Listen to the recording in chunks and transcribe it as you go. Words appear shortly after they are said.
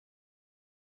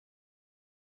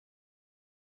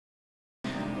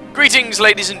Greetings,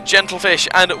 ladies and gentlefish,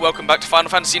 and welcome back to Final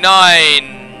Fantasy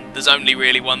IX. There's only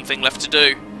really one thing left to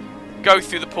do. Go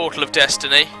through the portal of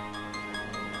destiny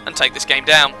and take this game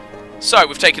down. So,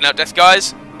 we've taken out Death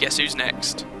Guys. Guess who's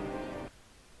next?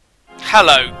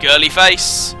 Hello, girly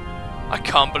face. I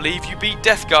can't believe you beat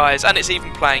Death Guys, and it's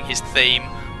even playing his theme.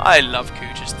 I love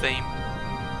Kuja's theme.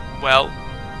 Well,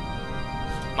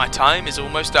 my time is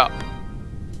almost up.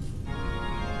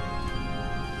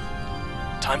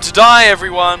 Time to die,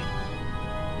 everyone!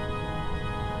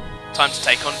 Time to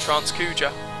take on Trance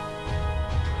Kuja.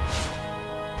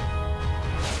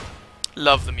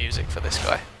 Love the music for this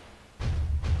guy.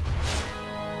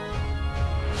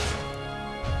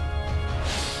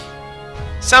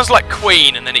 Sounds like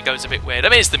Queen, and then it goes a bit weird. I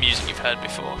mean, it's the music you've heard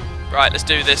before. Right, let's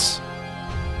do this.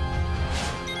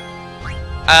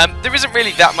 There isn't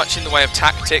really that much in the way of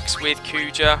tactics with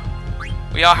Kuja.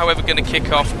 We are, however, going to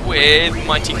kick off with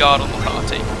Mighty Guard on the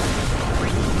party.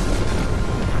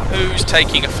 Who's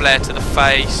taking a flare to the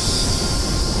face?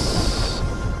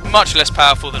 Much less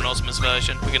powerful than Ozma's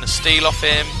version. We're going to steal off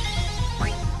him.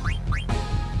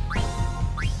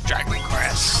 Dragon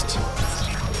Crest.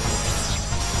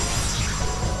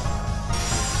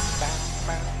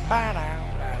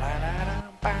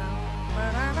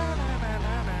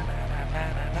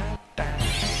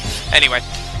 Anyway,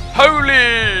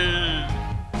 holy!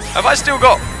 Have I still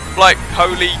got, like,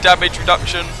 holy damage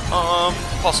reduction?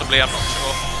 Possibly, I'm not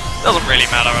sure. Doesn't really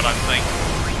matter, I don't think.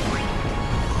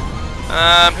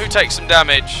 Who takes some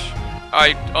damage?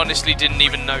 I honestly didn't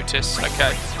even notice.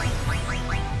 Okay.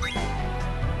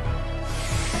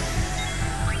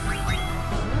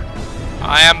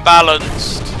 I am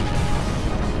balanced.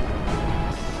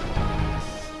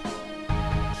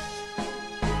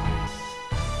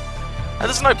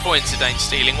 There's no point in Zidane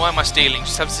stealing. Why am I stealing?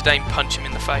 Just have Zidane punch him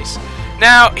in the face.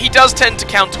 Now, he does tend to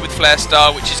counter with Flare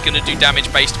Star, which is going to do damage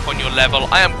based upon your level.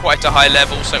 I am quite a high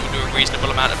level, so it will do a reasonable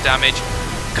amount of damage.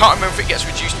 Can't remember if it gets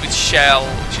reduced with Shell,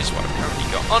 which is what I've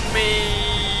currently got on me.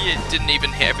 It didn't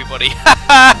even hit everybody.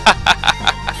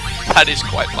 That is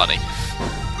quite funny.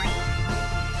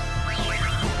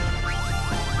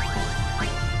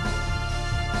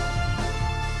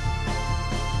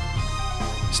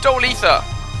 Stole Ether.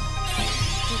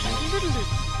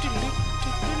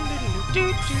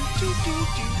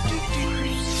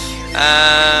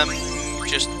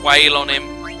 Just wail on him.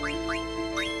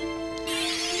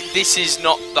 This is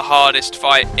not the hardest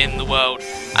fight in the world,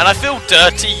 and I feel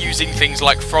dirty using things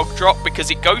like Frog Drop because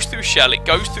it goes through Shell, it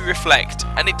goes through Reflect,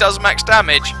 and it does max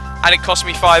damage, and it costs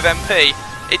me 5 MP.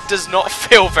 It does not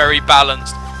feel very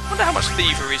balanced. I wonder how much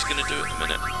Thievery is going to do at the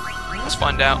minute. Let's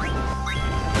find out.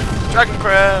 Dragon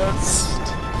Crest.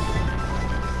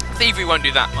 Thievery won't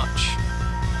do that much.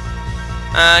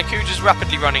 Kuja's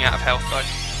rapidly running out of health though.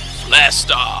 Flare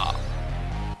Star!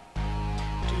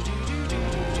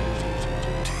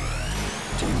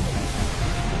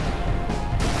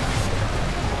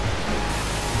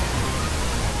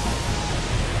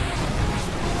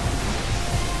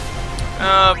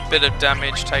 A bit of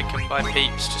damage taken by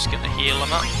Peeps, just gonna heal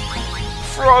him up.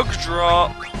 Frog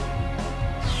Drop!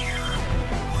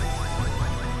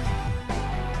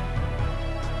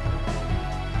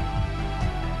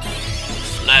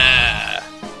 Flare!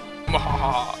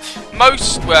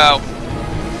 Well,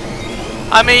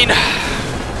 I mean,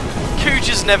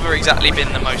 Kuja's never exactly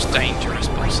been the most dangerous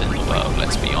boss in the world,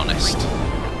 let's be honest.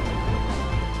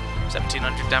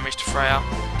 1700 damage to Freya.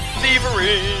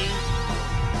 Thievery!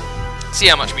 See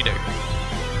how much we do.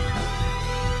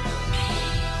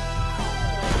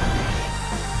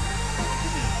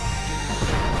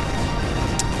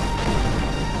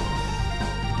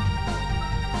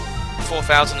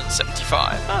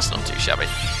 $4,075. That's not too shabby.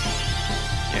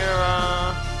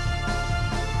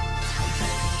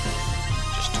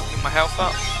 Just topping my health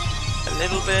up a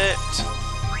little bit.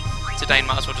 Zidane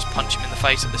might as well just punch him in the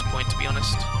face at this point, to be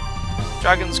honest.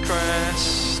 Dragon's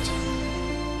Crest.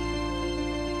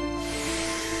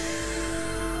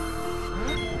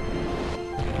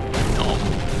 No.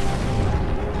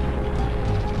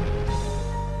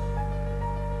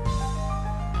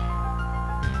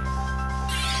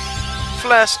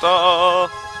 Flare Star.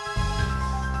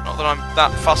 Not that I'm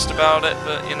that fussed about it,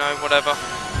 but you know, whatever.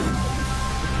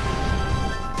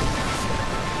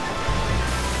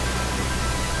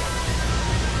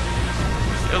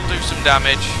 It'll do some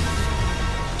damage.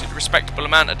 Did a respectable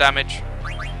amount of damage.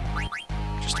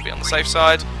 Just to be on the safe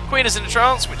side. Queen is in a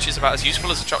trance, which is about as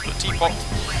useful as a chocolate teapot.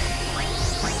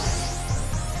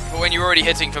 But when you're already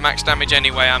hitting for max damage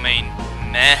anyway, I mean,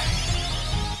 meh.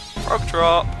 Frog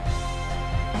Drop.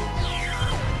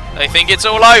 They think it's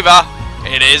all over.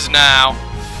 It is now.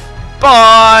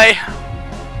 Bye!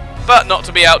 but not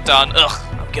to be outdone.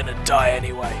 Ugh, I'm gonna die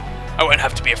anyway. I won't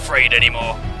have to be afraid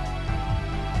anymore.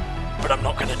 But I'm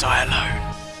not gonna die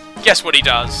alone. Guess what he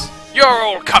does? You're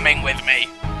all coming with me.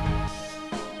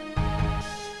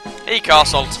 He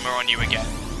casts Ultima on you again.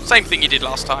 Same thing he did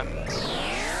last time.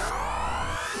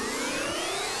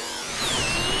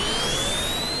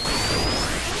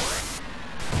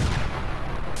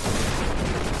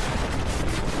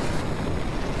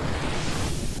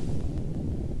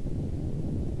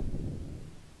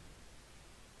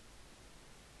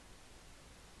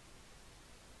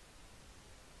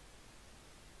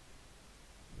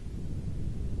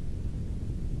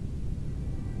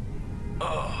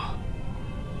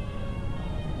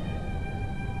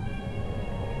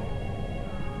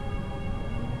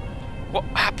 What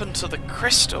happened to the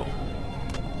crystal?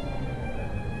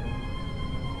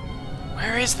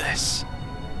 Where is this?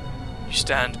 You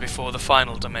stand before the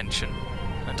final dimension,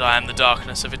 and I am the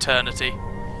darkness of eternity.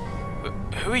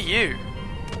 Who are you?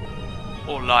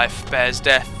 All life bears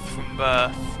death from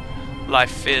birth.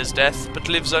 Life fears death, but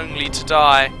lives only to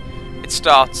die. It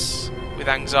starts with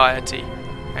anxiety.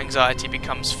 Anxiety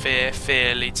becomes fear.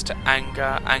 Fear leads to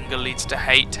anger. Anger leads to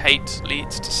hate. Hate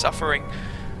leads to suffering.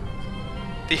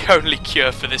 The only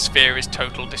cure for this fear is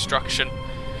total destruction.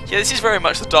 Yeah, this is very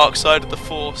much the dark side of the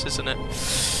Force, isn't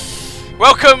it?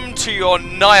 Welcome to your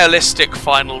nihilistic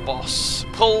final boss.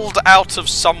 Pulled out of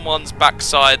someone's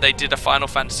backside. They did a Final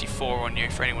Fantasy IV on you,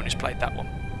 for anyone who's played that one.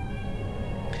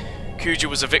 Kuja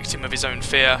was a victim of his own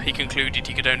fear. He concluded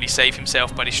he could only save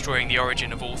himself by destroying the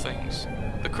origin of all things.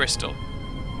 The crystal.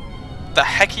 The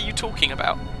heck are you talking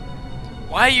about?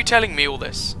 Why are you telling me all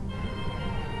this?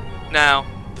 Now,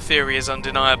 the theory is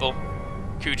undeniable.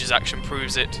 Kuja's action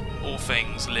proves it. All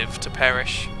things live to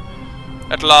perish.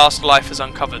 At last, life has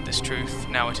uncovered this truth.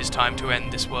 Now it is time to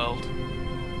end this world.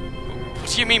 What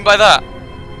do you mean by that?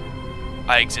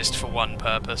 I exist for one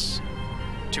purpose.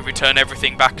 To return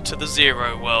everything back to the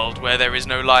Zero world, where there is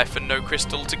no life and no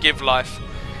crystal to give life.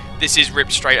 This is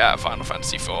ripped straight out of Final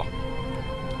Fantasy IV.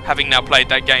 Having now played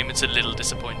that game, it's a little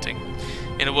disappointing.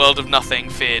 In a world of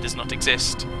nothing, fear does not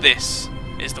exist. This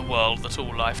is the world that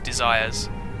all life desires.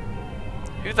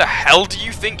 Who the hell do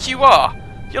you think you are?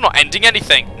 You're not ending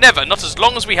anything. Never, not as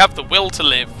long as we have the will to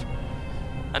live.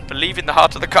 And believe in the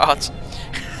heart of the cards.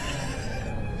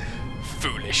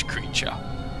 Foolish creature.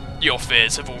 Your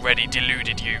fears have already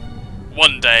deluded you.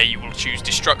 One day you will choose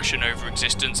destruction over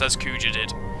existence as Kuja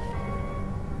did.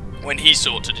 When he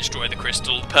sought to destroy the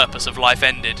crystal, the purpose of life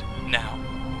ended. Now,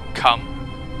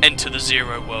 come, enter the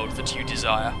Zero world that you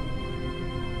desire.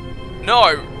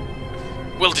 No!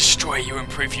 We'll destroy you and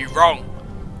prove you wrong.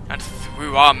 And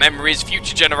through our memories,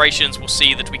 future generations will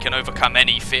see that we can overcome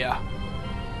any fear.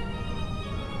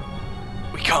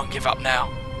 We can't give up now.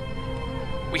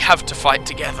 We have to fight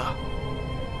together.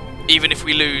 Even if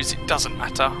we lose, it doesn't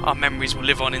matter. Our memories will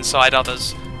live on inside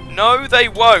others. No, they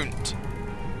won't!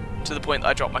 To the point that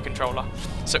I dropped my controller.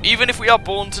 So even if we are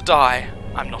born to die,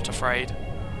 I'm not afraid.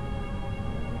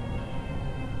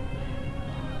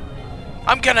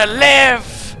 I'm gonna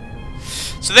live!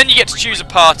 So then you get to choose a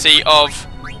party of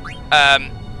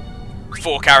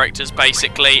 4 characters,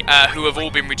 basically, who have all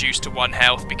been reduced to 1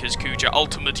 health because Kuja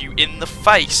ultimated you in the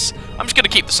face. I'm just gonna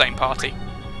keep the same party.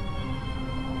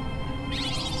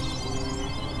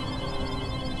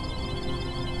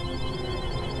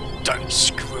 Don't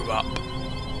screw up.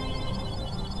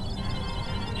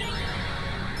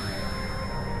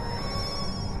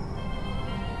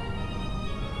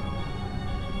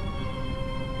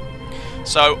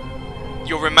 So,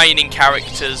 your remaining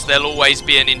characters, there'll always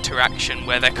be an interaction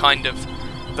where they're kind of,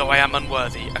 though I am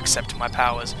unworthy, accept my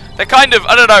powers. They're kind of,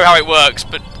 I don't know how it works,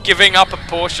 but giving up a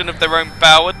portion of their own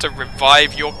power to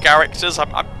revive your characters,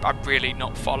 I'm really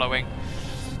not following.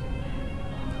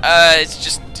 It's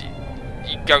just,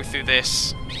 you go through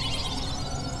this.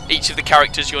 Each of the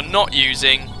characters you're not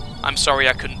using, I'm sorry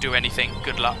I couldn't do anything,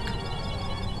 good luck.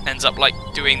 Ends up like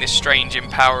doing this strange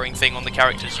empowering thing on the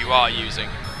characters you are using.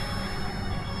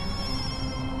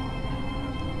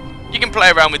 You can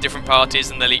play around with different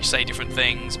parties and they'll each say different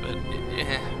things, but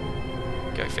yeah,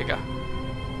 go figure.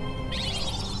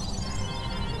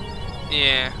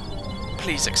 Yeah,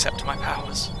 please accept my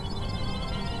powers.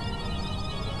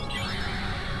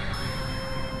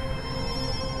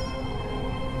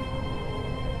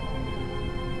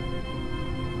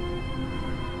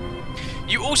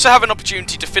 You also have an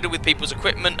opportunity to fiddle with people's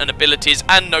equipment and abilities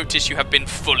and notice you have been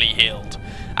fully healed.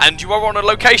 And you are on a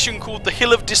location called the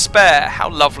Hill of Despair. How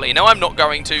lovely. Now I'm not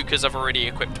going to because I've already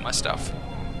equipped my stuff.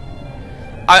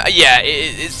 Yeah,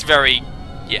 it's very...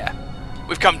 yeah.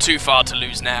 We've come too far to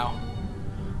lose now.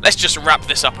 Let's just wrap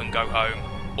this up and go home.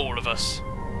 All of us.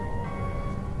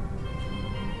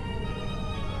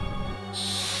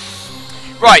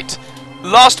 Right,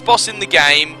 last boss in the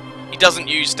game. He doesn't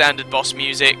use standard boss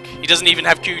music. He doesn't even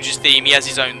have Kuja's theme. He has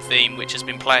his own theme, which has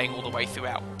been playing all the way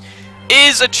throughout.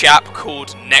 Is a chap called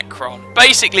Necron.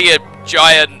 Basically a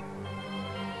giant,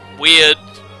 weird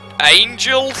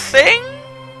angel thing?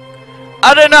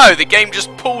 I don't know. The game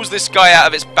just pulls this guy out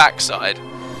of its backside.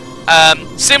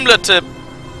 Similar to...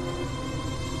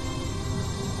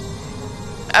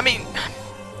 I mean...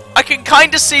 I can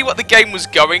kind of see what the game was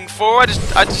going for. I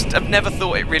just have never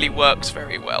thought it really works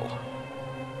very well.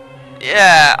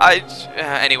 Yeah,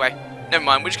 anyway, never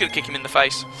mind. We're just gonna kick him in the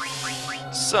face.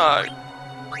 So,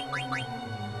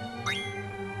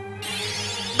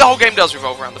 the whole game does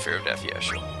revolve around the fear of death. Yeah,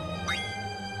 sure.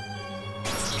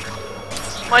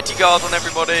 Mighty Guard on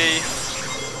everybody.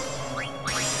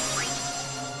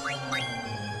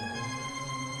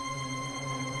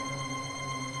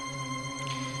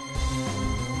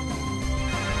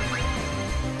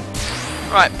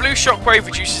 Right, Blue Shockwave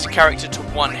reduces a character to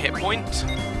 1 hit point.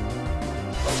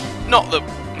 Not the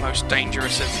most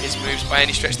dangerous of his moves by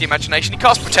any stretch of the imagination. He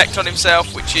casts Protect on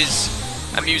himself, which is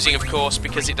amusing, of course,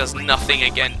 because it does nothing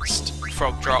against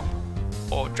Frog Drop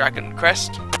or Dragon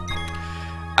Crest.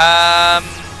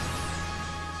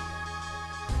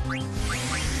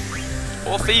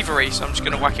 Or Thievery, so I'm just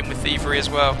going to whack him with Thievery as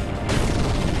well.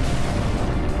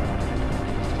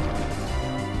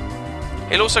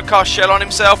 He'll also cast Shell on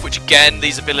himself, which again,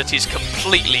 these abilities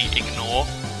completely ignore,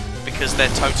 because they're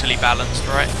totally balanced,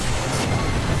 right?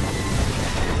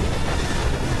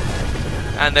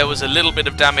 And there was a little bit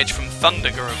of damage from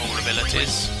Thunderer of all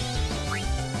abilities.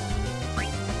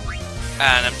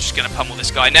 And I'm just going to pummel this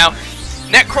guy. Now,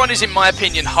 Necron is, in my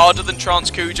opinion, harder than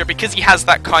Trance Kuja because he has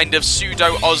that kind of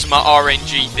pseudo-Ozma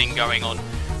RNG thing going on.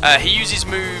 He uses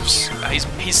moves,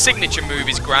 his signature move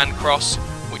is Grand Cross,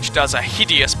 which does a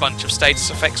hideous bunch of status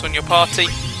effects on your party.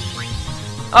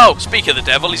 Oh, speak of the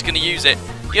devil, he's going to use it.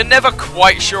 You're never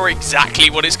quite sure exactly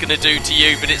what it's going to do to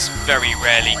you, but it's very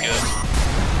rarely good.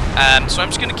 So I'm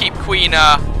just going to keep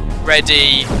Quina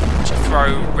ready to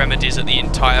throw remedies at the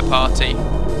entire party.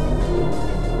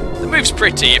 The move's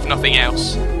pretty, if nothing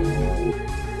else.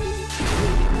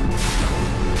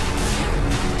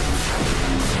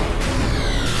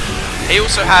 He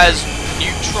also has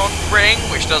Neutron Ring,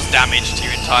 which does damage to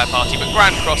your entire party, but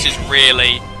Grand Cross is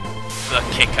really the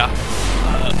kicker.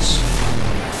 Hurts.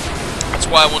 That's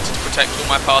why I wanted to protect all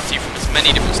my party from as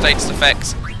many different status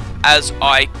effects as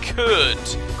I could.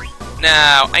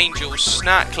 Now, Angel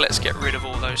Snack, let's get rid of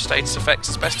all those status effects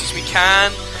as best as we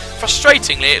can.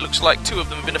 Frustratingly, it looks like 2 of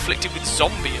them have been afflicted with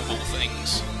zombie of all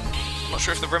things. I'm not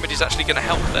sure if the remedy's actually going to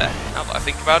help there. Now that I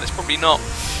think about it, it's probably not.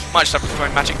 Might just have to throw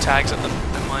magic tags at them,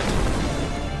 never mind.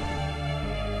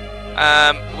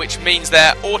 Which means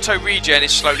their auto-regen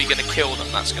is slowly going to kill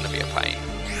them. That's going to be a pain.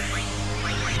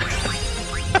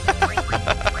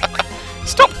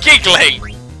 Stop giggling!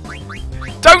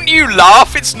 Don't you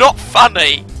laugh, it's not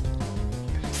funny!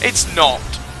 It's not.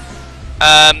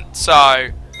 So,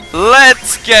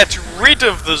 let's get rid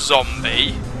of the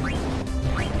zombie.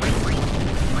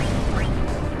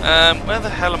 Where the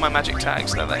hell are my magic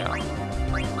tags? There they are.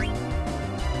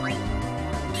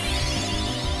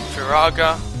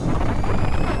 Firaga.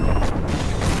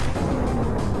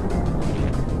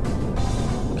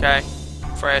 Okay.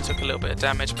 Freya took a little bit of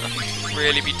damage, but I shouldn't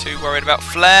really be too worried about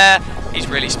Flare. He's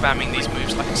really spamming these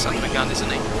moves like a son of a gun, isn't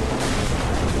he?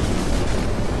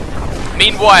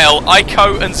 Meanwhile,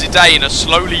 Aiko and Zidane are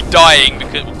slowly dying,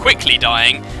 quickly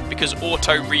dying, because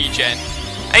auto-regen.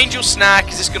 Angel Snack,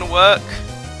 is this going to work?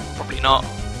 Probably not.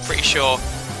 Pretty sure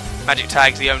Magic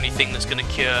Tag's the only thing that's going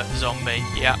to cure Zombie.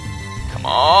 Yeah. Come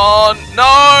on!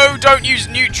 No! Don't use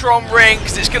Neutron Ring,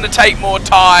 because it's going to take more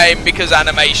time, because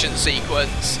animation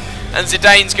sequence. And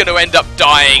Zidane's going to end up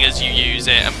dying as you use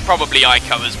it, and probably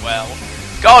Aiko as well.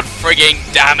 God frigging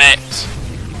damn it!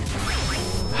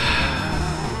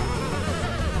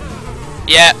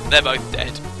 Yeah, they're both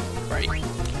dead. Great.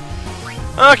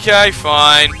 Okay,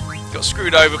 fine. Got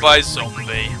screwed over by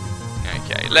Zombie.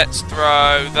 Okay, let's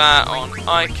throw that on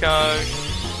Aiko.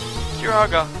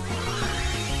 Firaga.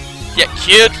 Yeah,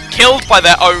 killed by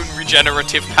their own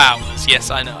regenerative powers. Yes,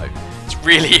 I know. It's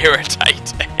really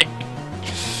irritating.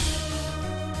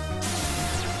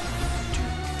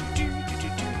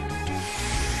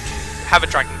 Have a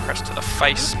Dragon Crest to the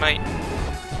face, mate.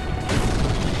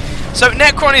 So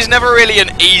Necron is never really an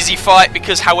easy fight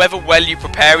because however well you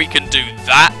prepare, he can do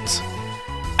that.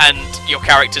 And your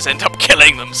characters end up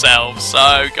killing themselves,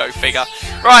 so go figure.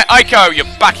 Right, Aiko, you're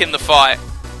back in the fight.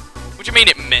 What do you mean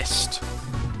it missed?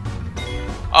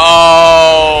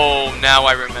 Oh, now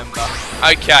I remember.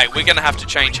 Okay, we're going to have to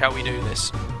change how we do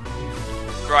this.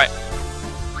 Right.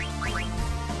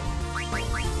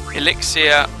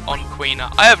 Elixir on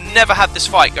Queener. I have never had this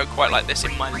fight go quite like this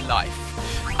in my life.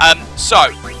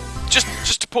 So,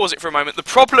 just to pause it for a moment, the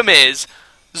problem is,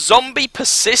 zombie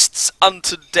persists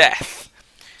unto death.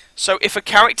 So if a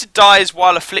character dies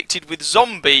while afflicted with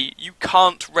zombie, you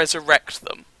can't resurrect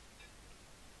them.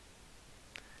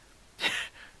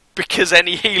 Because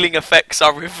any healing effects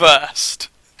are reversed.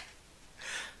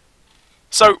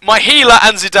 So my healer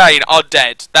and Zidane are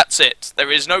dead. That's it.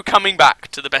 There is no coming back,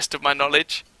 to the best of my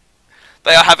knowledge.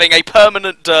 They are having a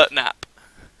permanent dirt nap.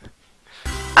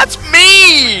 That's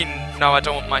mean! No, I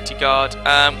don't want Mighty Guard.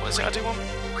 What is it I do want?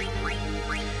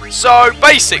 So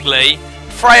basically,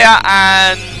 Freya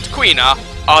and Queener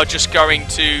are just going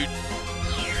to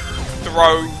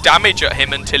throw damage at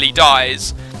him until he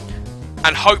dies,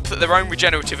 and hope that their own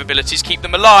regenerative abilities keep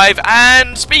them alive.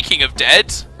 And speaking of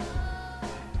dead,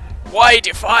 why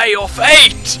defy your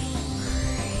fate?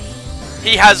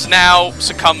 He has now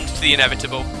succumbed to the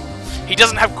inevitable. He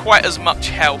doesn't have quite as much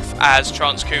health as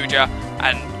Transkuja,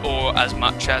 or as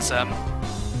much as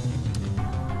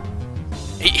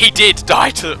he did die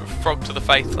to Frog to the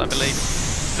Faith, I believe.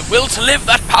 The will to live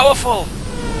that powerful,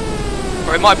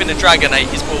 or it might have been a dragon ate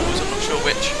his balls. I'm not sure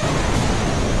which.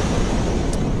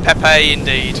 Pepe,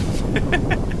 indeed.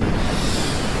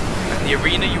 And the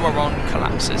arena you are on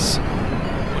collapses,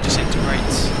 or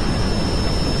disintegrates.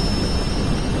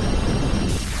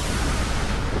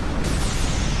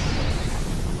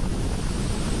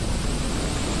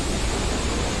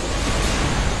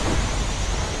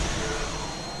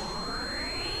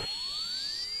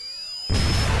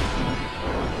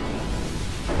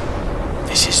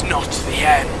 This is not the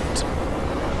end.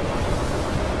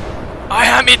 I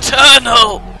am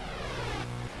eternal!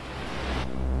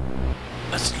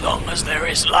 As long as there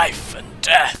is life and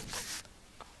death.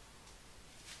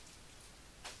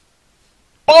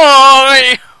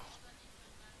 Bye!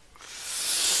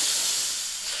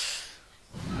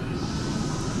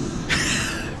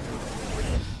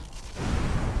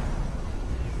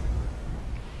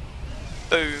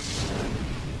 Boom.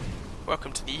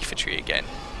 Welcome to the Aether Tree again.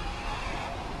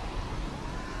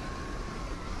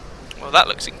 Well, that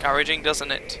looks encouraging,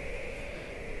 doesn't it?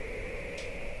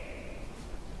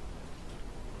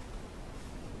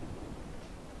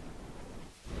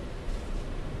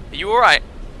 Are you alright?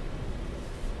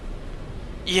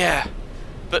 Yeah,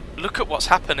 but look at what's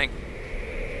happening.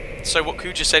 So what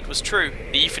Kuja said was true.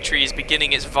 The Aether Tree is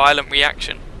beginning its violent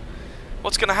reaction.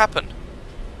 What's going to happen?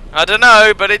 I don't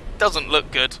know, but it doesn't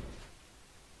look good.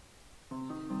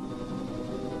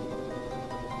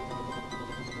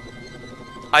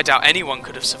 I doubt anyone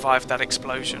could have survived that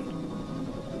explosion.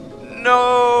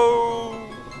 No!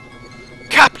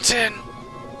 Captain!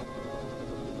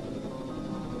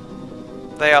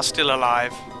 They are still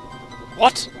alive.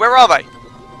 What? Where are they?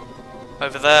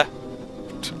 Over there.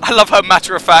 I love her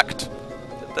matter of fact.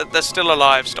 They're still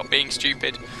alive. Stop being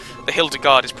stupid. The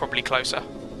Hildegard is probably closer.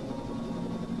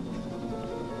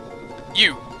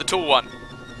 You, the tall one.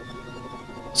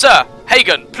 Sir,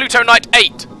 Hagen, Pluto Knight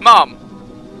 8, Mom.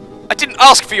 I didn't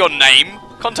ask for your name.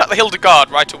 Contact the Hildegard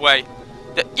right away.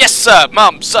 Yes, sir,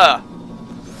 Mum, sir.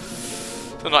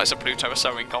 The Knights of Pluto are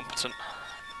so incompetent.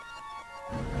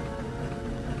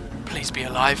 Please be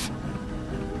alive.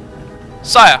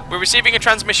 Sire, we're receiving a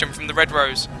transmission from the Red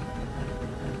Rose.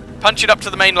 Punch it up to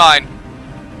the main line.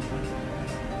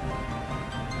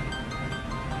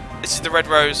 This is the Red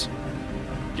Rose.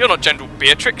 You're not General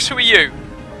Beatrix, who are you?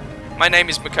 My name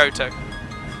is Makoto.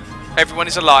 Everyone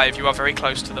is alive, you are very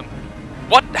close to them.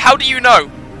 What? How do you know?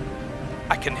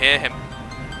 I can hear him.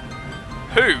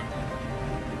 Who?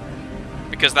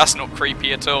 Because that's not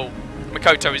creepy at all.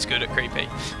 Makoto is good at creepy.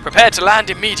 Prepare to land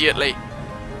immediately.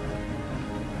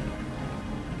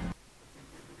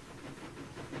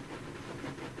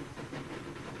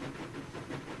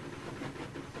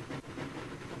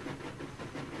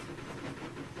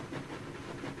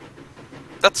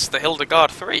 That's the Hildegard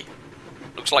 3.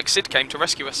 Looks like Sid came to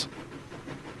rescue us.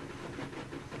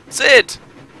 Sid!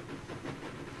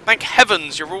 Thank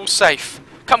heavens you're all safe.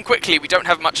 Come quickly, we don't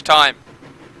have much time.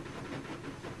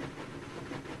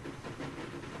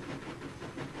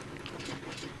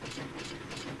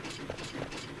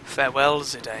 Farewell,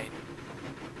 Zidane.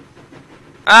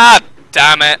 Ah,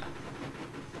 damn it.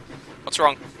 What's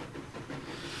wrong?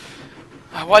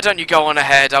 Why don't you go on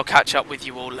ahead? I'll catch up with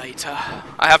you all later.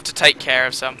 I have to take care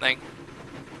of something.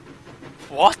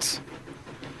 What?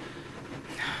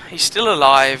 He's still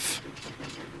alive.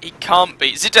 He can't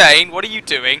be. Zidane, what are you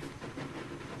doing?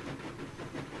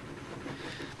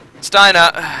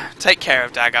 Steiner, take care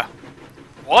of Dagger.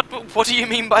 What? What do you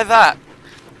mean by that?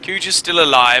 Kuja's still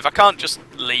alive. I can't just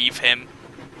leave him.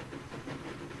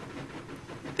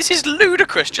 This is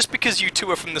ludicrous. Just because you two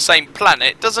are from the same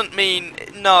planet doesn't mean...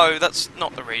 No, that's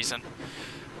not the reason.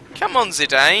 Come on,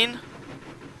 Zidane.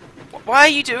 Why are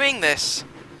you doing this?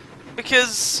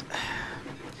 Because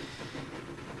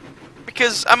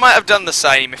I might have done the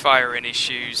same if I were in his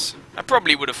shoes. I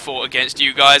probably would have fought against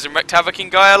you guys and wreaked havoc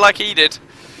in Gaia like he did.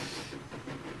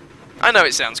 I know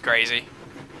it sounds crazy.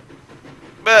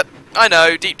 But I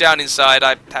know, deep down inside,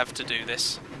 I have to do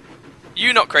this.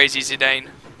 You not crazy, Zidane.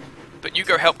 But you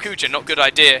go help Kuja, not good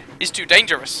idea. He's too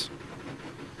dangerous.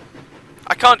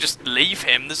 I can't just leave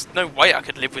him. There's no way I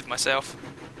could live with myself.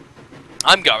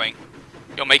 I'm going.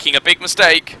 You're making a big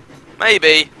mistake.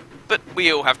 Maybe. But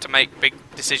we all have to make big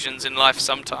decisions in life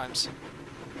sometimes.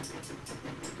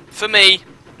 For me,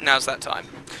 now's that time.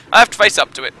 I have to face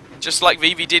up to it. Just like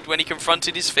Vivi did when he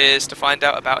confronted his fears to find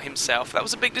out about himself. That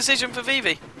was a big decision for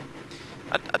Vivi.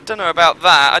 I don't know about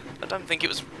that. I don't think it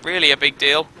was really a big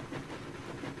deal.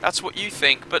 That's what you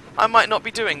think, but I might not be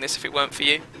doing this if it weren't for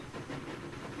you.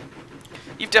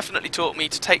 You've definitely taught me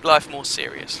to take life more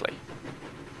seriously.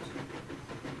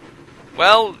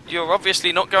 Well, you're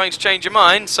obviously not going to change your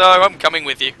mind, so I'm coming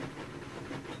with you.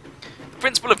 The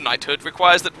principle of knighthood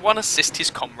requires that one assist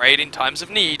his comrade in times of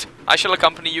need. I shall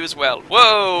accompany you as well.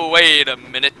 Whoa, wait a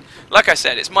minute. Like I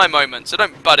said, it's my moment, so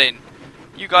don't butt in.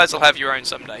 You guys will have your own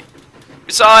someday.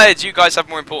 Besides, you guys have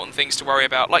more important things to worry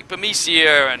about, like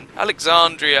Bermesia and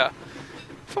Alexandria.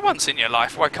 For once in your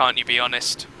life, why can't you be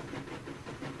honest?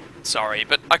 Sorry,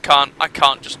 but I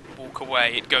can't just walk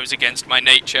away. It goes against my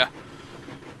nature.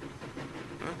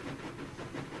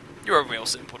 You're a real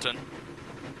simpleton.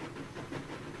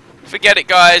 Forget it,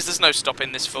 guys. There's no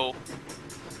stopping this fool.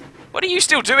 What are you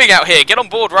still doing out here? Get on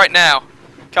board right now.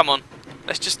 Come on.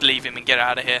 Let's just leave him and get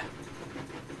out of here.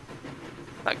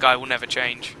 That guy will never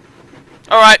change.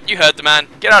 Alright, you heard the man.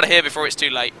 Get out of here before it's too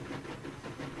late.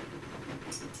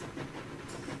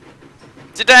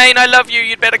 Zidane, I love you.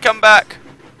 You'd better come back.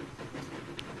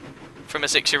 From a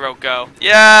 6-year-old girl.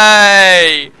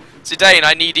 Yay! Zidane,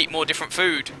 I need eat more different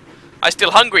food. I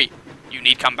still hungry. You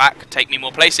need come back. Take me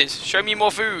more places. Show me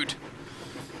more food.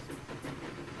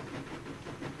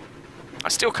 I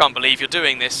still can't believe you're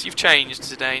doing this. You've changed,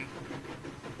 Zidane.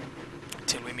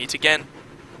 Until we meet again.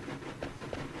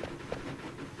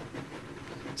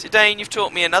 Zidane, you've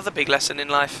taught me another big lesson in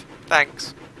life.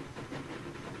 Thanks.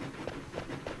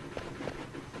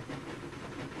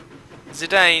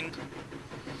 Zidane.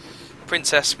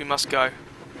 Princess, we must go.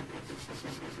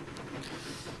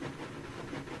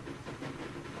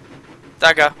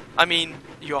 Dagger, I mean,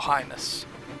 Your Highness.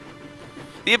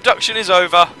 The abduction is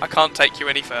over. I can't take you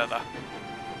any further.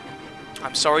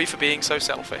 I'm sorry for being so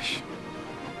selfish.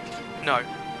 No,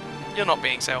 you're not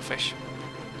being selfish.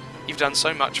 You've done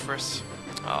so much for us.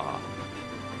 Ah.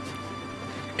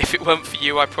 If it weren't for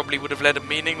you, I probably would have led a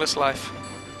meaningless life.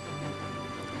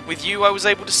 With you, I was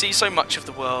able to see so much of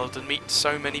the world and meet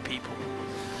so many people.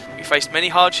 We faced many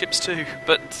hardships too,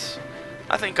 but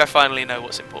I think I finally know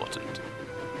what's important.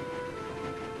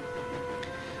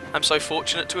 I'm so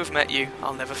fortunate to have met you.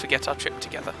 I'll never forget our trip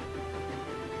together.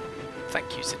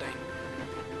 Thank you, Zidane.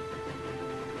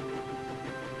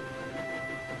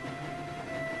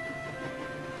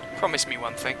 Promise me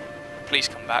one thing. Please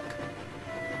come back.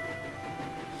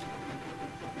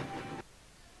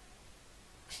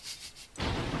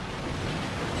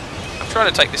 I'm trying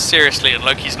to take this seriously and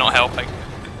Loki's not helping.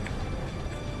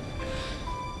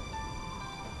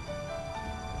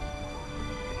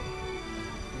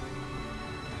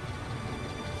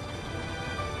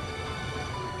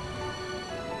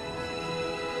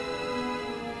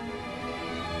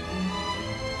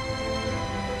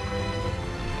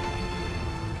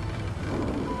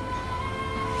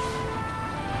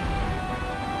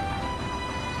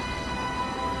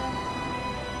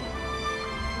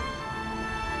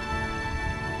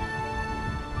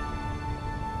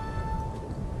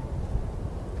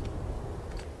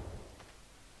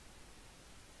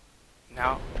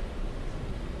 Now,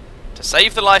 to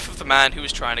save the life of the man who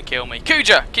was trying to kill me.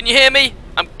 Kuja, can you hear me?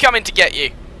 I'm coming to get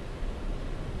you.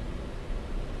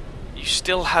 You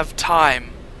still have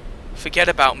time. Forget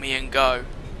about me and go.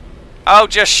 Oh,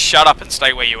 just shut up and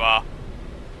stay where you are.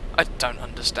 I don't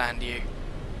understand you.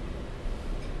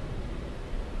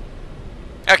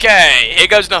 Okay, here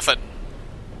goes nothing.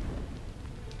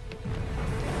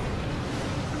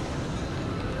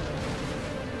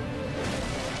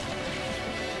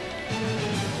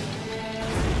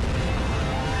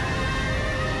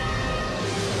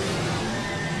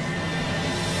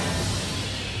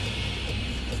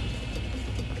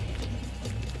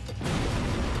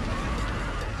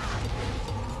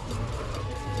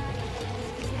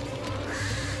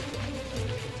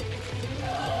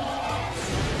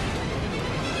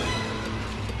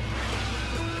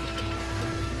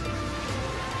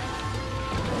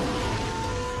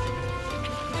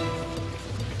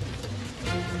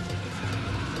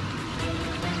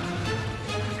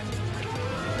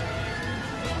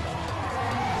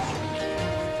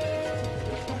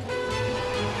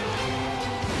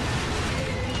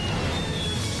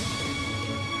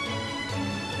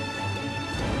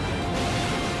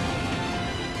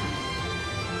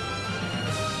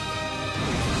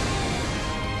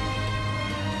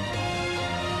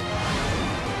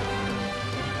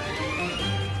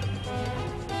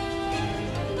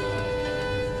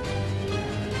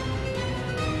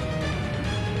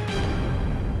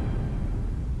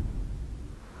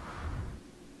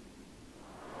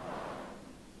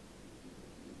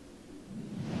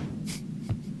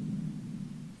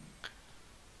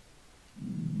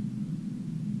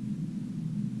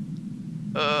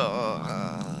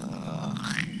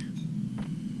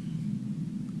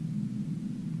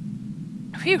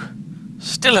 Phew.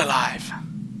 Still alive.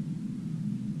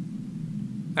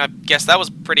 I guess that was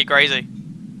pretty crazy.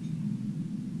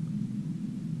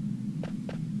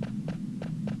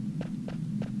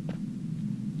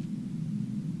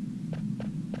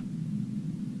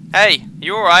 Hey,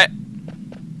 you alright?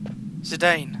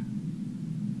 Zidane.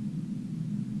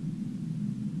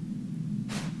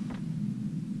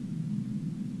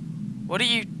 What are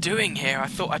you doing here? I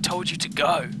thought I told you to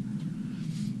go.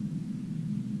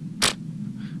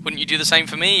 Wouldn't you do the same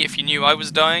for me if you knew I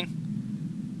was dying?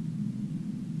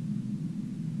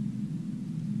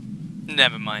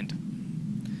 Never mind.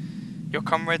 Your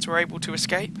comrades were able to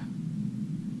escape?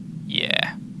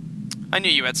 Yeah. I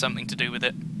knew you had something to do with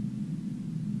it.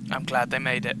 I'm glad they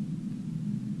made it.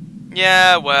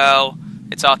 Yeah, well,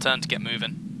 it's our turn to get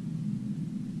moving.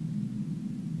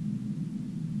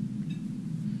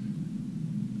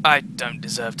 I don't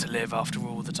deserve to live after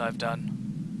all that I've done.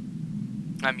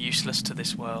 I'm useless to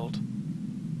this world.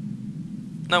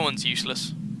 No one's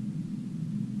useless.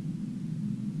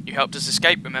 You helped us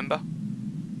escape, remember?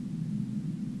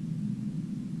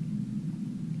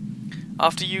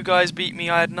 After you guys beat me,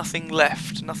 I had nothing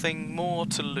left, nothing more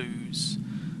to lose.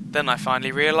 Then I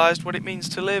finally realised what it means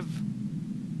to live.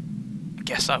 I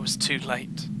guess I was too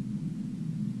late.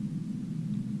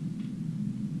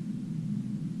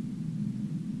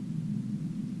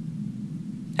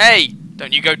 Hey!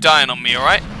 Don't you go dying on me,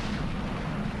 alright?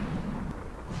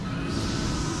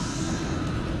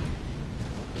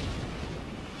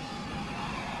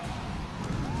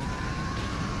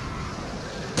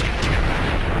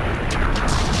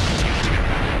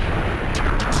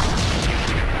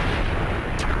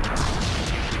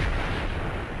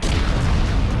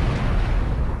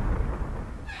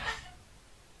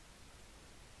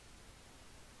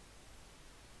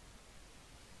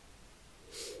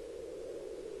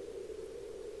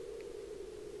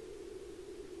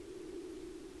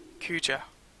 Kuja,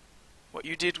 what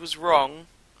you did was wrong,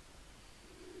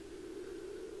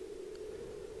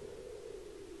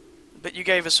 but you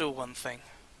gave us all one thing: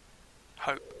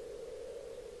 hope.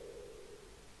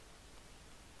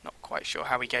 Not quite sure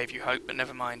how we gave you hope, but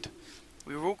never mind.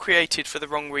 We were all created for the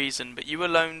wrong reason, but you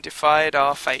alone defied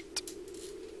our fate.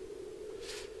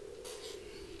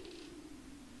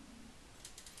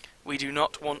 We do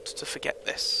not want to forget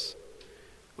this.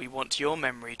 We want your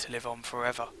memory to live on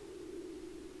forever.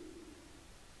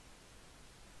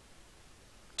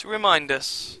 To remind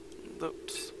us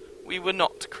that we were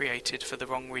not created for the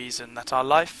wrong reason, that our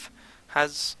life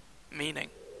has meaning.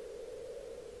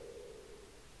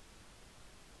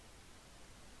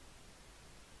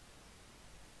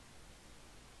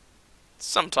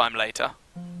 Sometime later.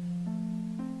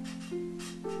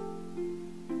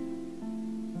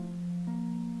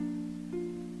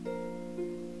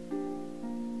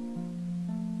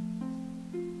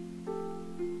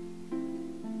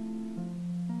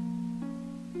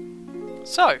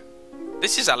 So,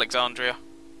 this is Alexandria.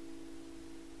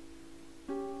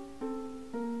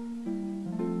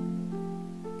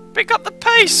 Pick up the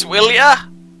pace, will ya?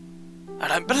 I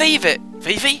don't believe it.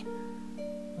 Vivi?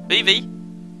 Vivi?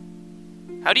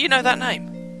 How do you know that name?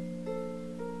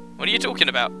 What are you talking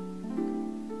about?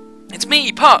 It's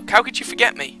me, Puck. How could you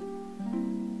forget me?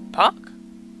 Puck?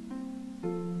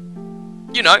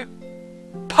 You know,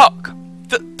 Puck,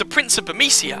 the Prince of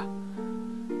Bermesia.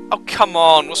 Oh, come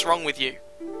on, what's wrong with you?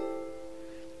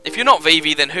 If you're not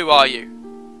Vivi, then who are you?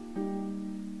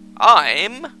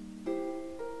 I'm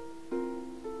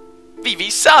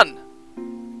Vivi's son.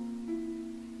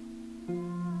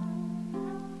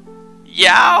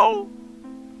 Yow!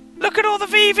 Look at all the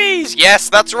Vivis! Yes,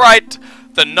 that's right.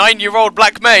 The 9-year-old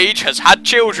black mage has had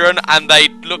children and they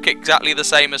look exactly the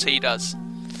same as he does.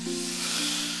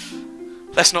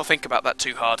 Let's not think about that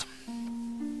too hard.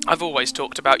 I've always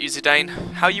talked about you,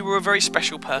 Zidane, how you were a very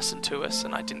special person to us,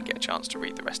 and I didn't get a chance to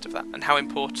read the rest of that, and how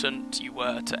important you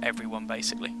were to everyone,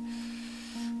 basically.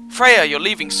 Freya, you're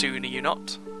leaving soon, are you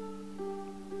not?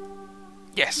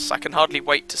 Yes, I can hardly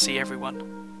wait to see everyone.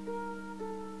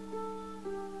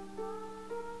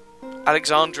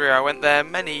 Alexandria, I went there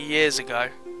many years ago.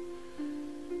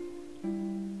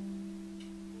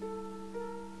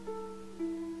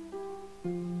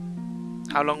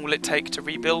 How long will it take to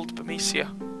rebuild Bermesia?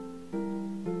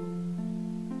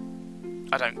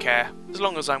 I don't care, as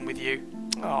long as I'm with you.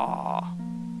 Aww.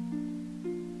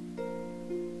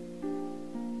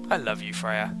 I love you,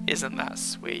 Freya. Isn't that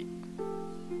sweet?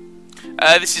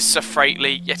 This is Sir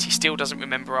Fratley, yet he still doesn't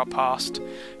remember our past.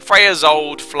 Freya's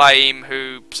old flame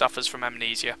who suffers from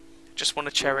amnesia. Just want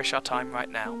to cherish our time right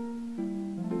now.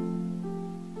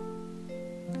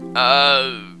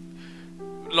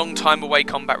 long time away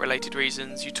combat related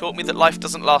reasons. You taught me that life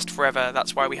doesn't last forever.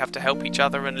 That's why we have to help each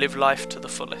other and live life to the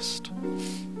fullest.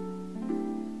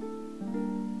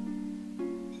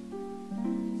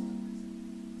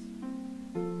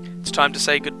 It's time to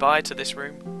say goodbye to this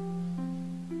room.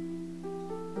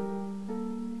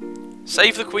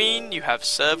 Save the Queen, you have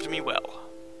served me well.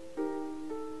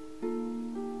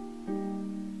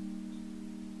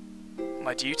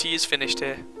 My duty is finished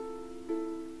here.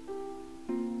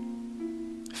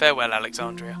 Farewell,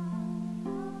 Alexandria.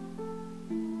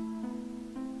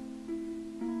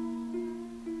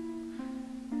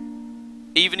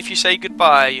 Even if you say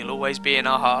goodbye, you'll always be in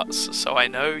our hearts, so I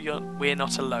know we're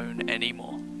not alone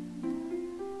anymore.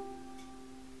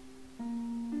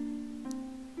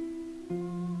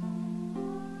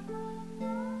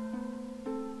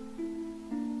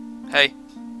 Hey.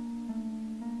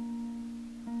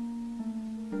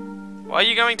 Why are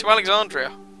you going to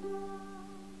Alexandria?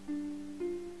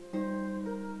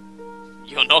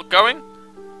 You're not going?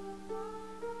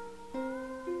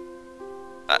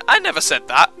 I never said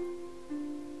that.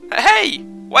 Hey!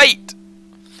 Wait!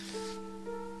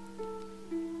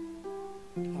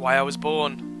 Why I was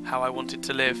born, how I wanted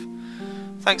to live.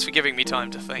 Thanks for giving me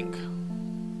time to think.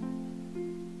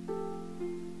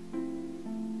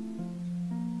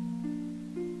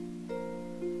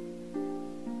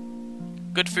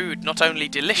 Good food, not only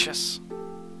delicious.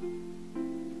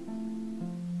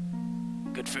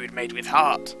 Good food made with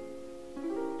heart.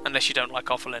 Unless you don't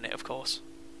like offal in it, of course.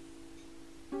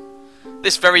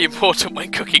 This very important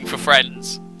when cooking for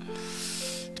friends.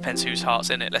 Depends whose heart's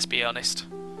in it, let's be honest.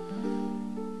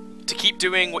 To keep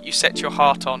doing what you set your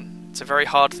heart on, it's a very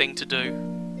hard thing to do.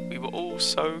 We were all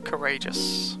so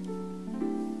courageous.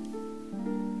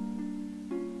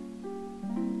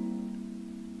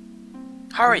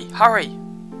 Hurry, hurry!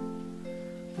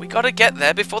 We gotta get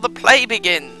there before the play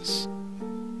begins!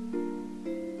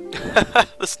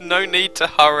 There's no need to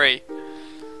hurry.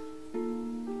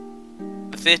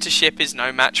 The theatre ship is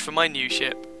no match for my new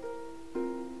ship.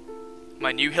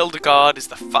 My new Hildegard is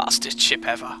the fastest ship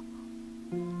ever.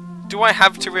 Do I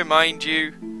have to remind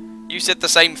you? You said the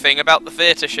same thing about the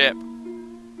theatre ship.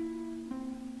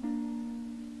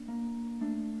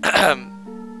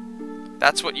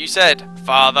 That's what you said,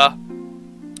 father.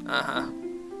 Uh-huh.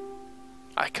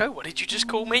 Aiko, what did you just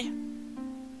call me?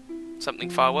 Something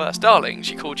far worse. Darling,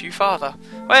 she called you father.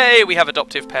 Hey, we have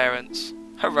adoptive parents.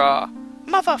 Hurrah.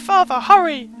 Mother, father,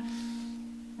 hurry!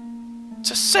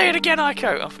 Just say it again,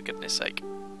 Aiko! Oh, for goodness sake.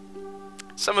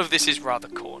 Some of this is rather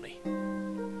corny.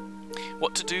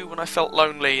 What to do when I felt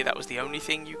lonely, that was the only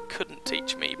thing you couldn't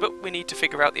teach me, but we need to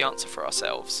figure out the answer for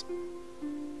ourselves.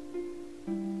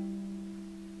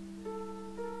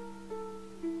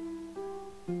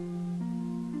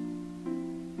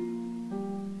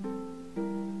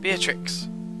 Beatrix,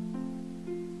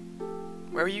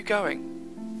 where are you going?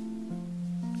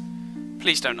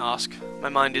 Please don't ask. My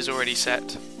mind is already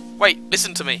set. Wait,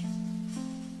 listen to me.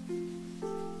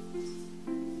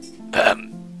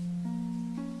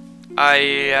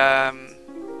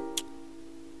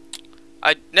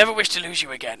 I never wish to lose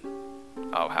you again.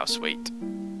 Oh, how sweet.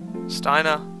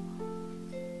 Steiner,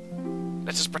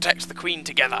 let us protect the Queen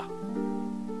together.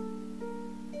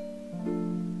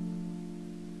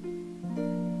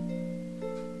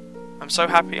 I'm so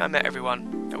happy I met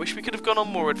everyone. I wish we could have gone on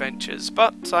more adventures,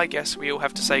 but I guess we all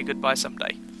have to say goodbye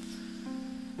someday.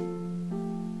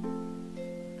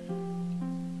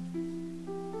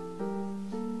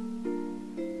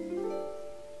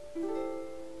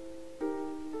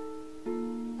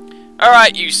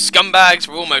 Alright, you scumbags,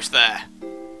 we're almost there.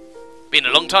 Been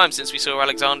a long time since we saw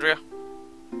Alexandria.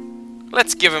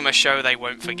 Let's give them a show they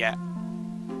won't forget.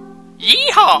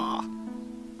 Yeehaw!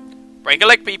 Break a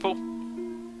leg, people.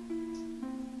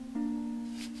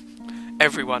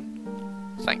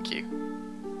 Everyone, thank you.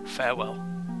 Farewell.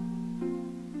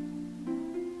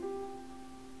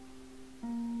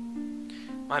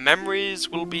 My memories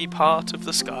will be part of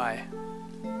the sky.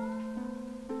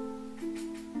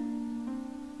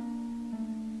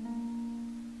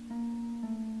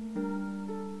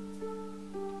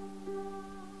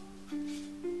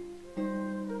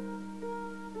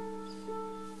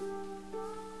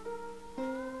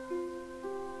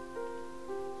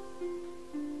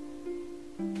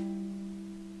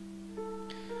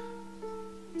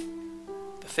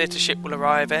 The theatre ship will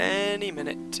arrive any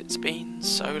minute. It's been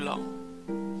so long.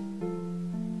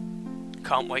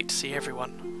 Can't wait to see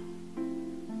everyone.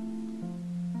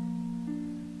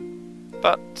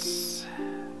 But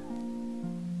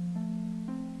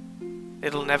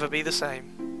it'll never be the same.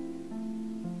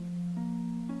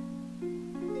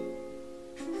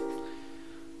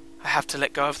 I have to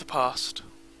let go of the past.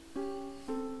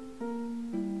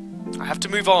 I have to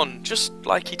move on, just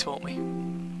like he taught me.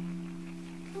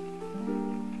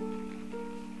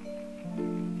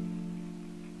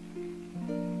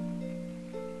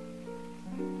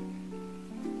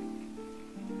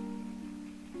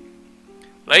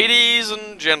 Ladies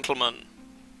and gentlemen,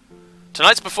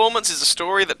 tonight's performance is a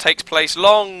story that takes place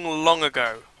long, long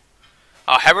ago.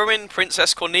 Our heroine,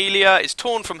 Princess Cornelia, is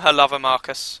torn from her lover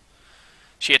Marcus.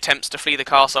 She attempts to flee the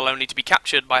castle only to be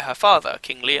captured by her father,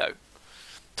 King Leo.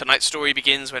 Tonight's story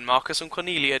begins when Marcus and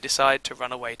Cornelia decide to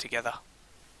run away together.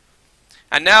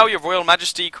 And now, Your Royal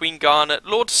Majesty, Queen Garnet,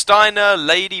 Lord Steiner,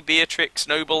 Lady Beatrix,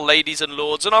 noble ladies and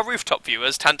lords, and our rooftop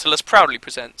viewers, Tantalus proudly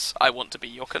presents I Want to Be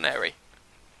Your Canary.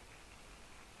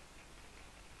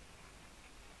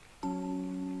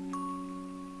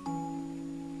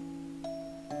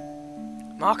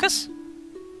 Marcus?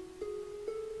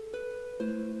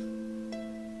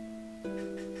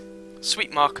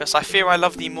 Sweet Marcus, I fear I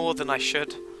love thee more than I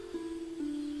should.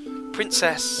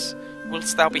 Princess, wilt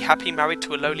thou be happy married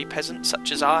to a lowly peasant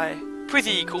such as I?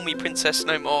 Prithee, call me princess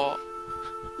no more.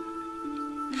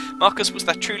 Marcus, wouldst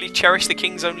thou truly cherish the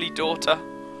king's only daughter?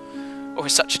 Or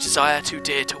is such a desire too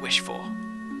dear to wish for?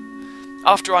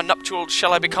 After our nuptials,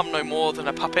 shall I become no more than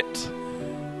a puppet?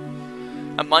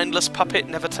 A mindless puppet,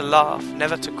 never to laugh,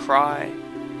 never to cry.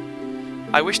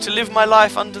 I wish to live my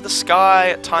life under the sky.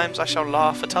 At times I shall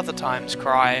laugh, at other times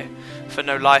cry. For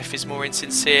no life is more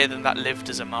insincere than that lived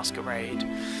as a masquerade.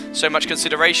 So much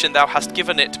consideration thou hast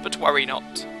given it, but worry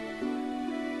not.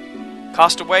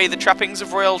 Cast away the trappings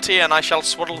of royalty, and I shall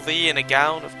swaddle thee in a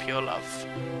gown of pure love.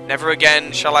 Never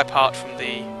again shall I part from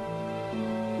thee.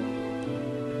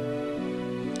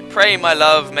 Pray, my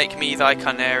love, make me thy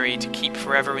canary, to keep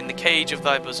forever in the cage of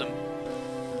thy bosom.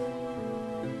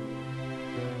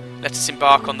 Let us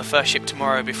embark on the first ship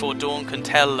tomorrow, before dawn can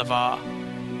tell of our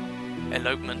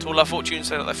elopement. All our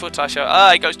fortunes at thy foot I shall...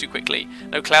 Ah, it goes too quickly.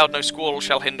 No cloud, no squall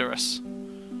shall hinder us.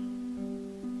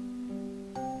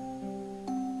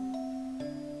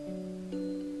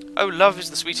 Oh, love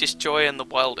is the sweetest joy and the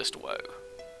wildest woe.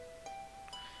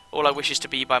 All I wish is to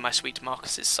be by my sweet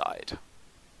Marcus's side.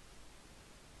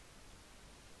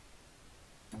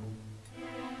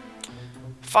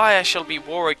 Fire shall be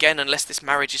war again unless this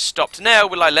marriage is stopped. Ne'er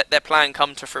will I let their plan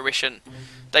come to fruition.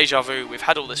 Deja vu, we've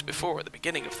had all this before at the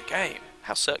beginning of the game.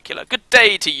 How circular. Good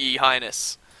day to ye,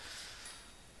 Highness.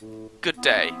 Good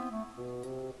day.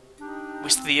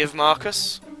 Wist thee of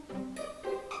Marcus?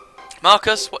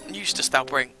 Marcus, what news dost thou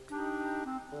bring?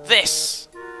 This!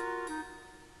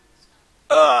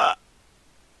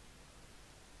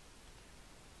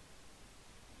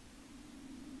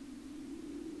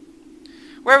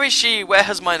 Where is she? Where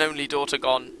has mine only daughter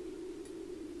gone?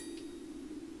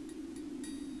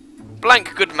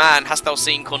 Blank, good man, hast thou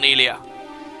seen Cornelia?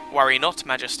 Worry not,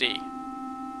 Majesty.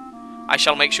 I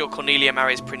shall make sure Cornelia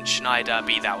marries Prince Schneider,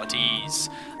 be thou at ease.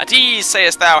 At ease,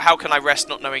 sayest thou, how can I rest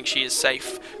not knowing she is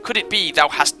safe? Could it be thou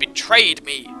hast betrayed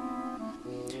me?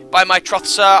 By my troth,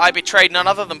 sir, I betrayed none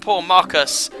other than poor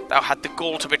Marcus. Thou had the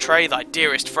gall to betray thy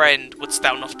dearest friend. Wouldst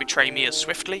thou not betray me as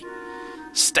swiftly?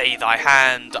 Stay thy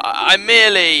hand. I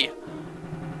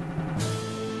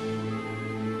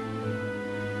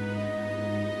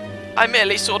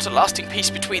merely sought a lasting peace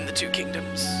between the two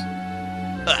kingdoms.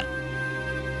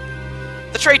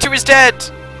 The traitor is dead!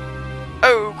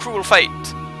 Oh, cruel fate.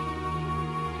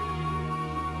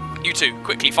 You two,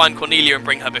 quickly find Cornelia and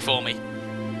bring her before me.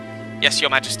 Yes, your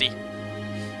Majesty.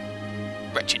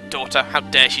 Wretched daughter, how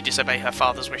dare she disobey her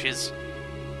father's wishes?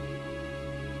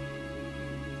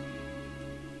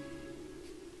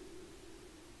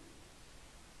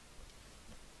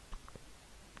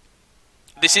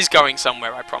 This is going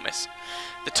somewhere, I promise.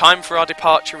 The time for our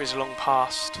departure is long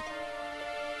past.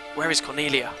 Where is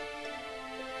Cornelia?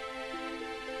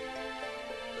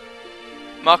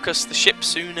 Marcus, the ship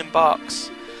soon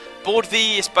embarks. Board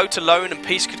thee this boat alone, and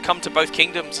peace could come to both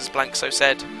kingdoms, as Blankso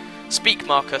said. Speak,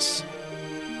 Marcus.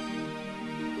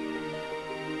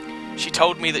 She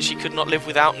told me that she could not live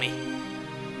without me.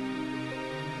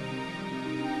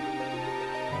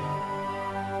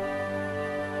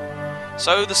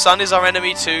 So the sun is our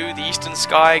enemy too, the eastern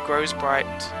sky grows bright.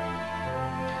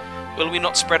 Will we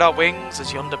not spread our wings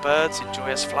as yonder birds in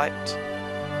joyous flight?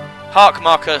 Hark,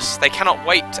 Marcus, they cannot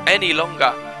wait any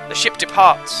longer. The ship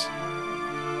departs.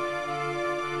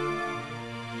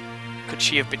 Could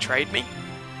she have betrayed me?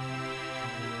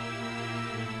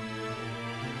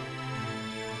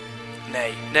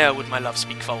 Nay, ne'er would my love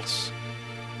speak false.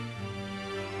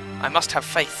 I must have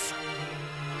faith.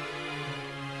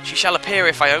 She shall appear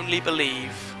if I only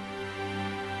believe.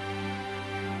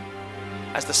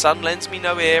 As the sun lends me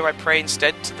no ear, I pray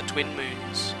instead to the twin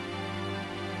moons.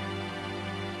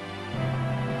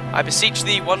 I beseech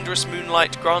thee, wondrous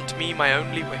moonlight, grant me my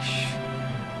only wish.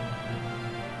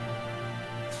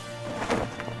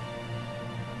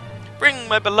 Bring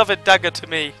my beloved dagger to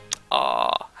me.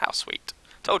 Ah, how sweet.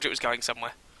 Told you it was going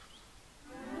somewhere.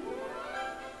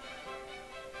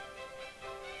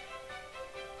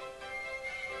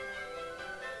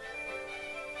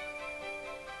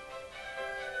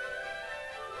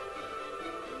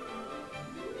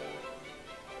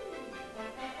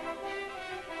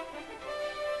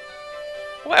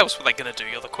 What else were they going to do?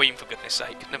 You're the queen, for goodness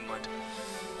sake. Never mind.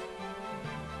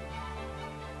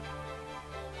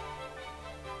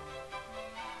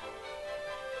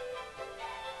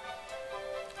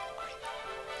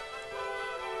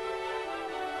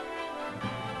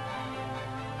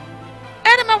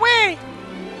 Out of my way!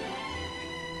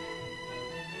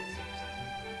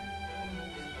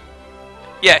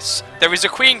 Yes, there is a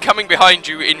queen coming behind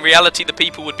you. In reality, the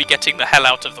people would be getting the hell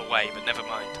out of the way, but never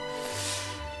mind.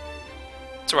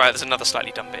 It's alright, there's another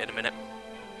slightly dumb bit in a minute.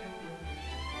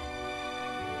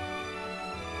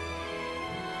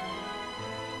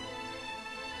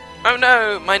 Oh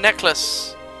no, my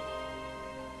necklace!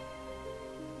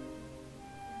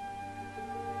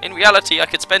 In reality, I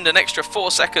could spend an extra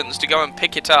 4 seconds to go and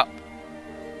pick it up.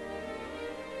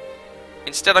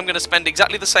 Instead, I'm going to spend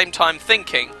exactly the same time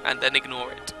thinking, and then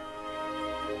ignore it.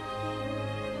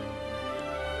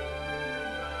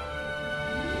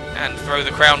 And throw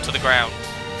the crown to the ground.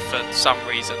 For some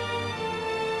reason.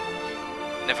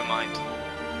 Never mind.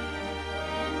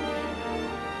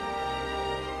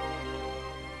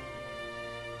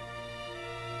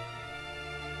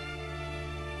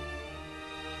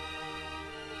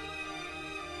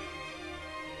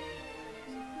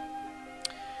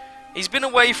 He's been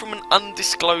away from an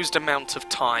undisclosed amount of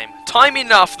time. Time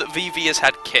enough that Vivi has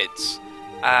had kids.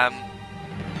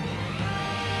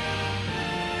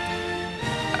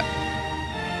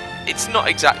 It's not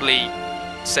exactly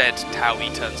said how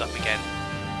he turns up again.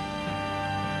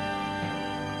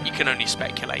 You can only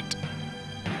speculate.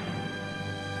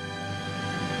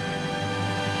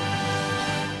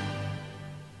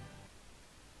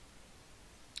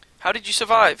 How did you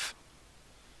survive?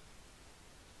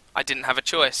 I didn't have a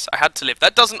choice. I had to live.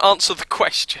 That doesn't answer the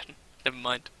question. Never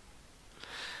mind.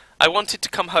 I wanted to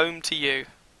come home to you.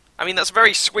 I mean, that's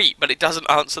very sweet, but it doesn't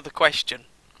answer the question.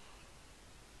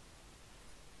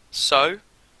 So,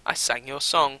 I sang your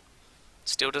song.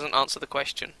 Still doesn't answer the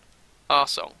question. Our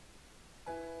song.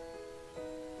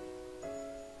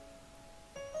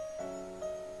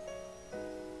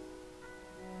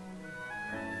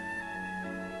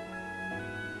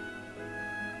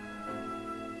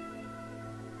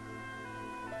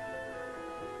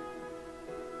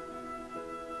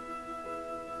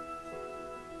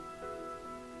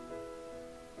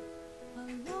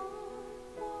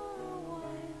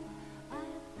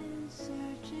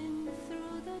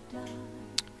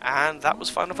 And that was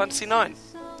Final Fantasy IX.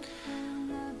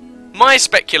 My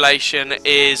speculation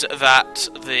is that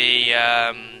the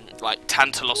like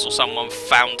Tantalus or someone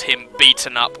found him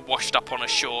beaten up, washed up on a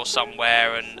shore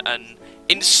somewhere, and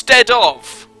instead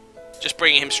of just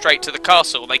bringing him straight to the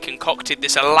castle, they concocted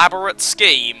this elaborate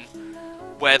scheme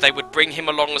where they would bring him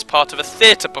along as part of a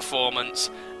theatre performance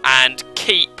and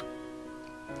keep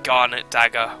Garnet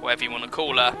Dagger, whatever you want to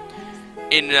call her,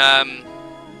 in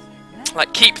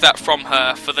like keep that from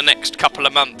her for the next couple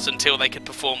of months until they could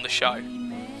perform the show.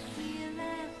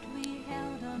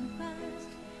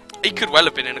 He could well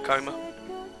have been in a coma.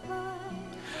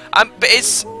 But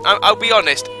it's, I'll be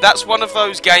honest, that's one of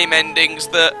those game endings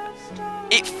that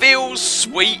it feels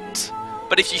sweet,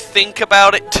 but if you think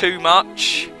about it too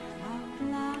much...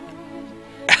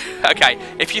 okay,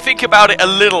 if you think about it a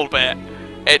little bit,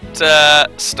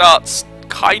 it starts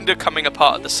kind of coming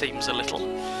apart at the seams a little.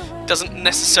 Doesn't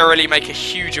necessarily make a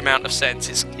huge amount of sense.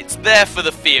 It's there for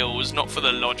the feels, not for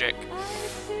the logic.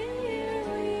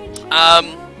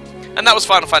 And that was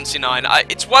Final Fantasy IX.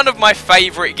 It's one of my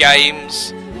favourite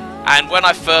games, and when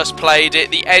I first played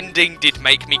it, the ending did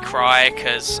make me cry,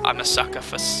 because I'm a sucker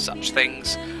for such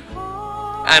things.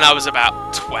 And I was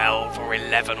about 12 or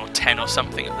 11 or 10 or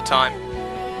something at the time.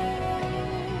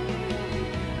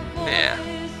 Yeah.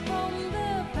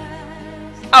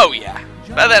 Oh yeah.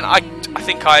 But then I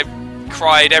think I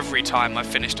cried every time I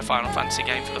finished a Final Fantasy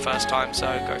game for the first time, so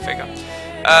go figure.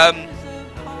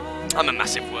 I'm a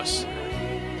massive wuss.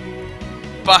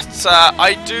 But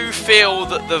I do feel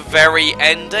that the very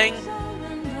ending,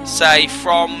 say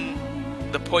from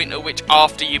the point at which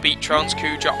after you beat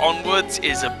Transkuja onwards,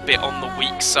 is a bit on the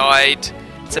weak side.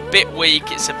 It's a bit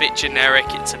weak, it's a bit generic,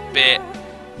 it's a bit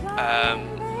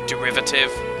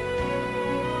derivative.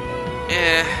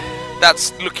 Yeah,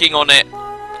 that's looking on it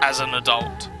as an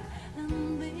adult.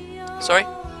 Sorry?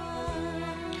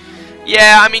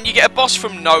 Yeah, I mean, you get a boss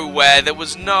from nowhere. There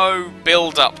was no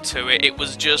build-up to it. It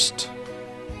was just...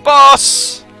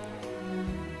 Boss!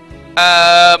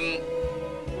 I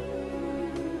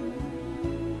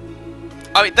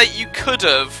mean, that you could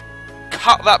have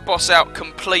cut that boss out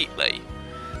completely.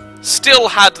 Still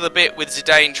had the bit with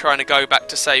Zidane trying to go back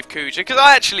to save Kuja, because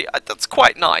that's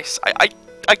quite nice.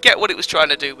 I get what it was trying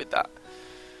to do with that.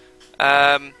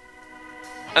 And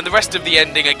the rest of the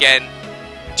ending, again,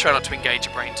 try not to engage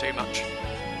your brain too much.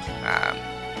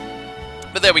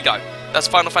 But there we go. That's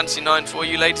Final Fantasy IX for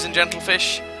you, ladies and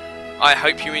gentlefish. I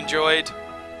hope you enjoyed.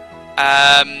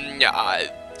 Yeah,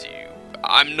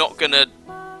 I'm not going to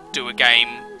do a game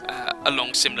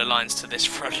along similar lines to this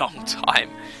for a long time,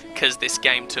 because this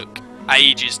game took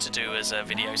ages to do as a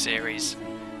video series.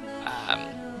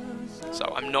 So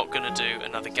I'm not going to do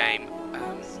another game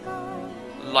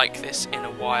like this in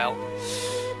a while.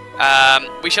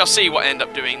 We shall see what I end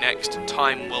up doing next.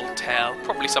 Time will tell.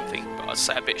 Probably something, but I'd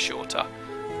say a bit shorter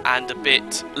and a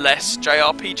bit less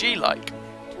JRPG-like.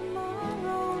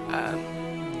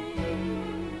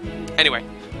 Anyway,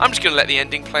 I'm just going to let the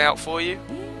ending play out for you.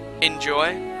 Enjoy.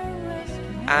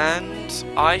 And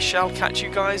I shall catch you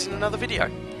guys in another video.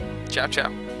 Ciao,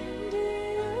 ciao.